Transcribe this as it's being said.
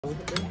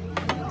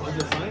Is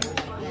it fine?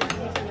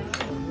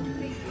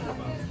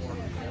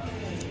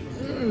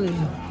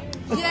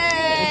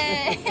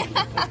 Yay!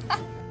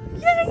 Yay,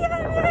 yay,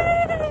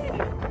 yay!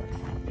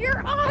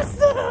 You're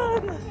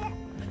awesome!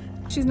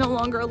 She's no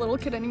longer a little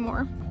kid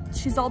anymore.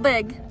 She's all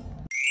big.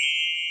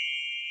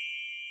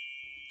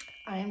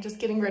 I am just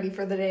getting ready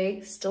for the day.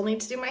 Still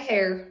need to do my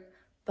hair,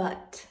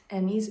 but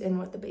Emmy's in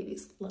with the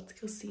babies. Let's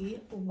go see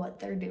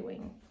what they're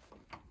doing.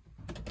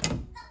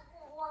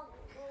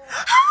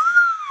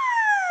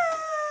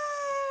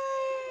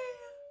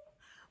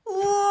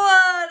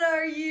 What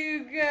are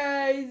you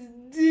guys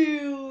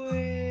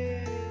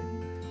doing?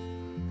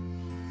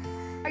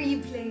 Are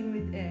you playing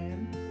with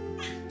Em?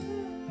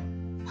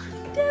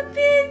 The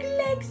big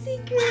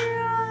Lexi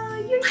girl,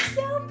 you're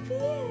so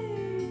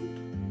big.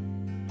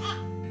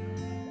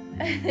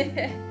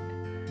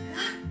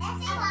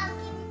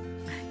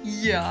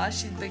 Yeah,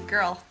 she's a big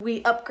girl.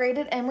 We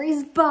upgraded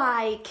Emrie's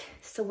bike,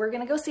 so we're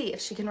gonna go see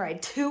if she can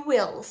ride 2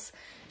 wheels.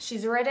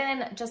 She's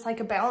ridden just like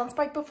a balance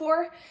bike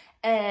before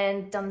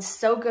and done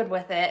so good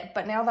with it,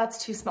 but now that's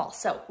too small.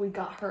 So we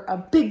got her a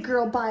big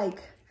girl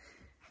bike.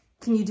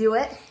 Can you do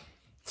it?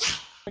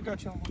 I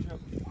got you.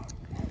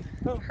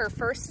 Oh. Her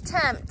first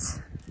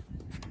attempt.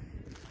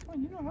 Oh,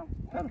 you know how.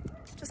 Pedal.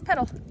 Just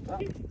pedal.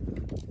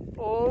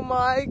 Oh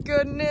my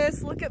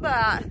goodness, look at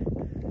that.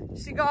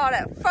 She got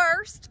it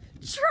first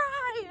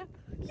try.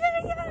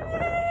 Yay, yay,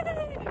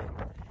 yay.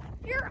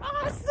 You're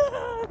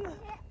awesome.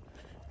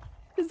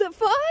 Is it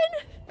fun?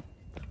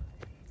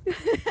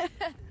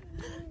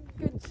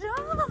 Good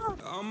job.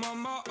 I'm on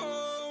my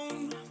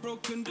own,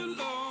 broken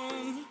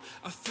alone.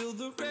 I feel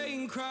the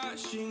rain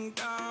crashing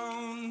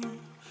down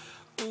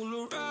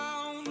all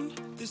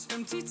around this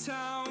empty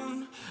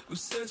town. I'm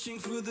searching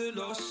for the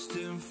lost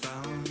and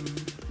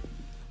found.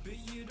 But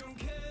you don't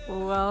care.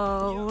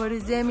 Whoa, what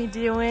is Emmy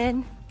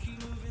doing?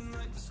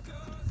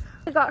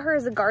 I got her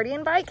as a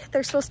guardian bike.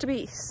 They're supposed to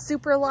be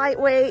super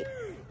lightweight,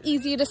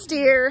 easy to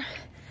steer,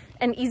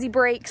 and easy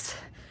brakes.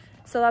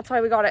 So that's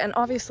why we got it. And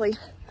obviously,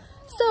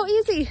 so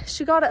easy.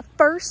 She got it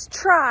first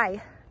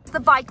try. It's the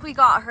bike we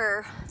got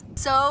her.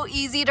 So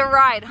easy to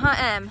ride, huh,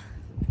 Em?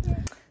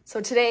 So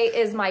today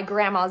is my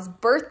grandma's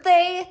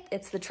birthday.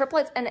 It's the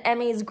Triplets and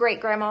Emmy's great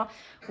grandma.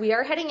 We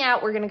are heading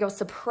out. We're gonna go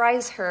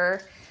surprise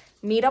her,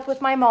 meet up with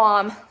my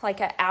mom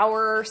like an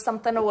hour or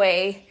something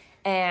away,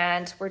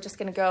 and we're just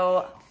gonna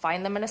go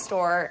find them in a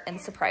store and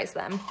surprise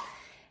them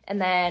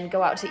and then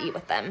go out to eat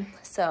with them.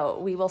 So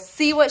we will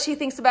see what she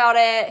thinks about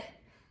it.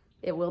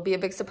 It will be a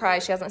big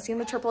surprise. She hasn't seen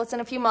the Triplets in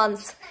a few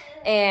months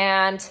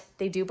and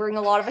they do bring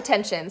a lot of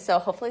attention. So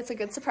hopefully it's a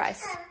good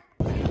surprise.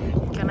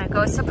 Gonna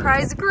go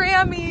surprise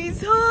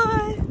Grammys,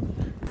 huh?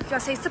 Gotta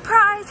say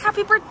surprise,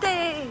 happy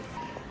birthday.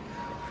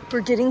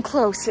 We're getting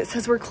close. It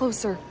says we're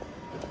closer.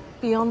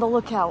 Be on the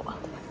lookout.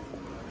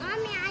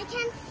 Mommy, I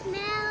can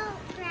smell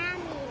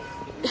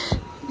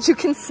Grammys. You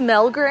can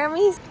smell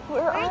Grammys?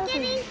 Where We're are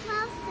getting they?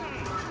 closer.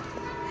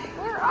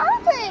 Where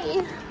are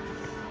they?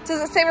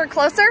 Does it say we're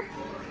closer?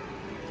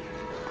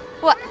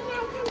 What? Mommy,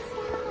 I can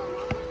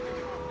smell them.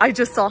 I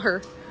just saw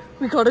her.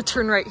 We gotta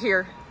turn right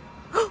here.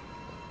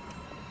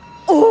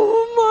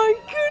 Oh my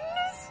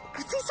goodness!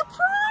 It's a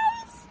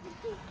surprise!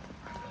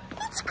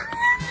 It's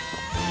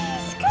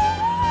Grammys!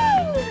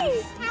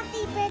 Guys!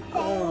 Happy birthday.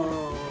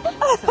 Oh,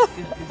 so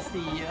good to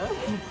see you.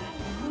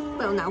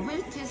 Well, now,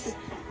 which is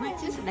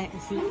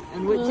Lexi?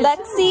 And which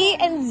Lexi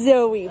and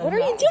Zoe. What are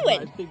you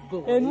doing? Big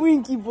boy. And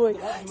Winky Boy.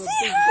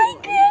 Say hi,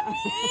 Grammy!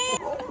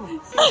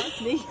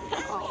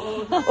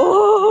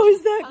 Oh,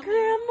 is that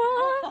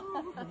Grandma?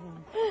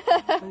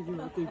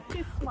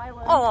 She's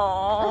smiling.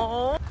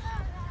 Aww.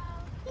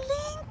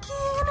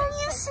 Lincoln, are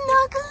you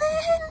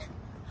snuggling?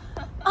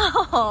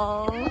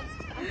 Oh.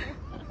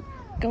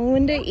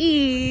 Going to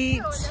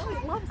eat.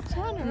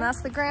 And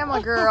that's the grandma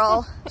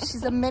girl.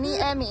 She's a mini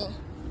Emmy.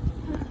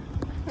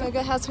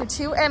 Noga has her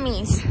 2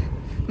 Emmys.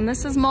 And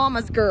this is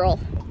Mama's girl.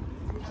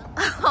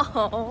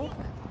 Oh.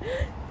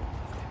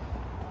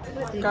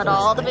 Got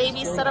all the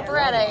babies set up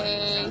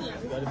ready.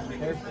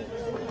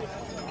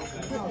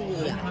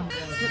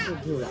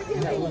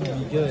 That wouldn't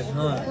be good,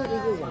 huh?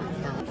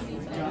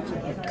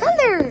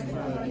 Color.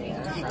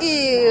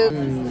 Ew.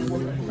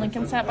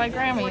 Lincoln sat by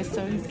Grammy,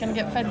 so he's gonna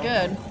get fed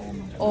good.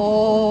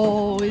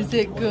 Oh, is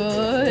it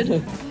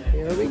good?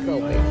 Here we go,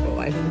 big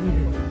boy.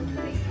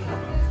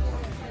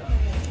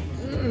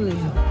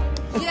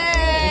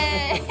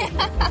 Yay!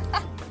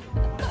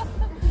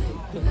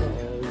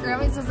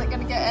 Grammy's isn't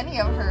gonna get any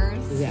of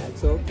hers. Yeah,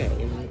 it's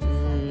okay.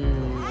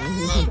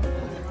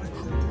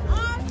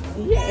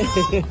 Yeah.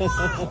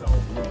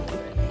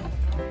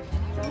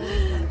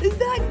 Is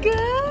that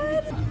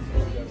good?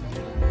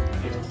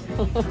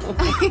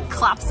 He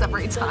claps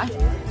every time.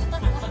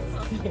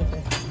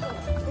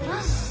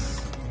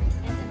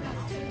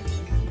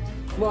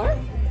 What?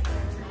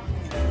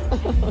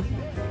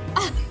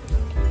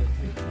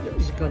 You're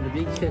just gonna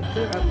be kicked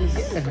out and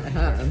get it,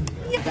 huh?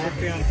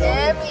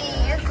 Emmy,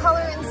 you're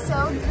coloring so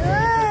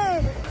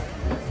good.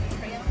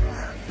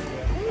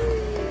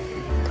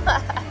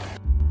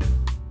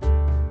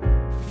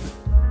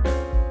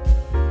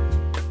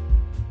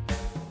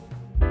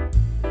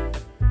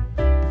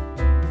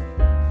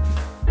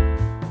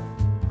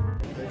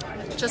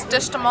 Just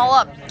dished them all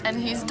up and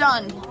he's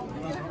done.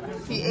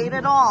 He ate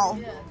it all.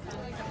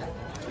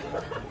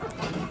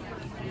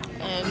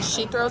 And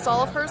she throws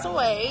all of hers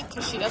away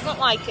because she doesn't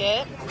like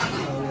it.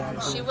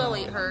 She will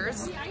eat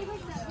hers.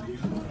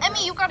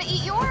 Emmy, you gotta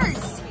eat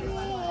yours.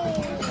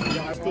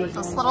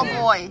 This little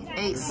boy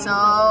ate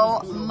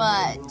so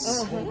much.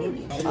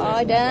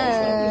 All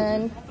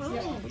done.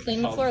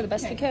 Clean the floor the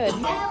best we could.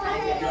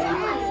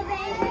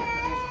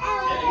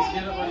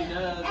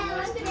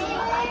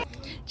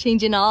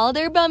 Changing all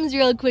their bums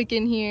real quick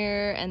in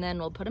here, and then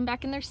we'll put them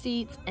back in their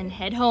seats and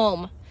head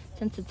home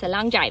since it's a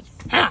long drive.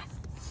 Ha!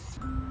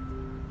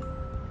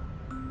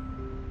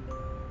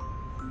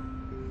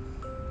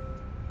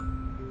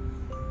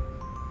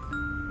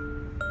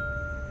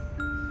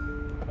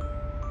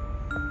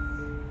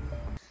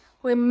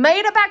 We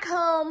made it back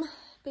home.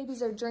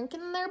 Babies are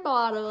drinking their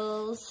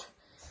bottles.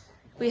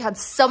 We had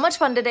so much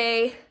fun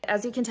today.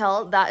 As you can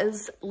tell, that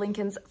is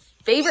Lincoln's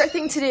favorite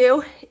thing to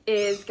do,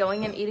 is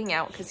going and eating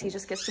out, because he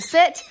just gets to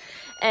sit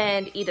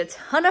and eat a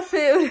ton of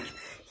food.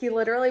 He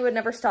literally would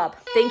never stop.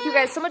 Thank you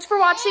guys so much for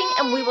watching,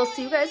 and we will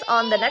see you guys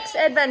on the next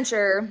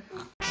adventure.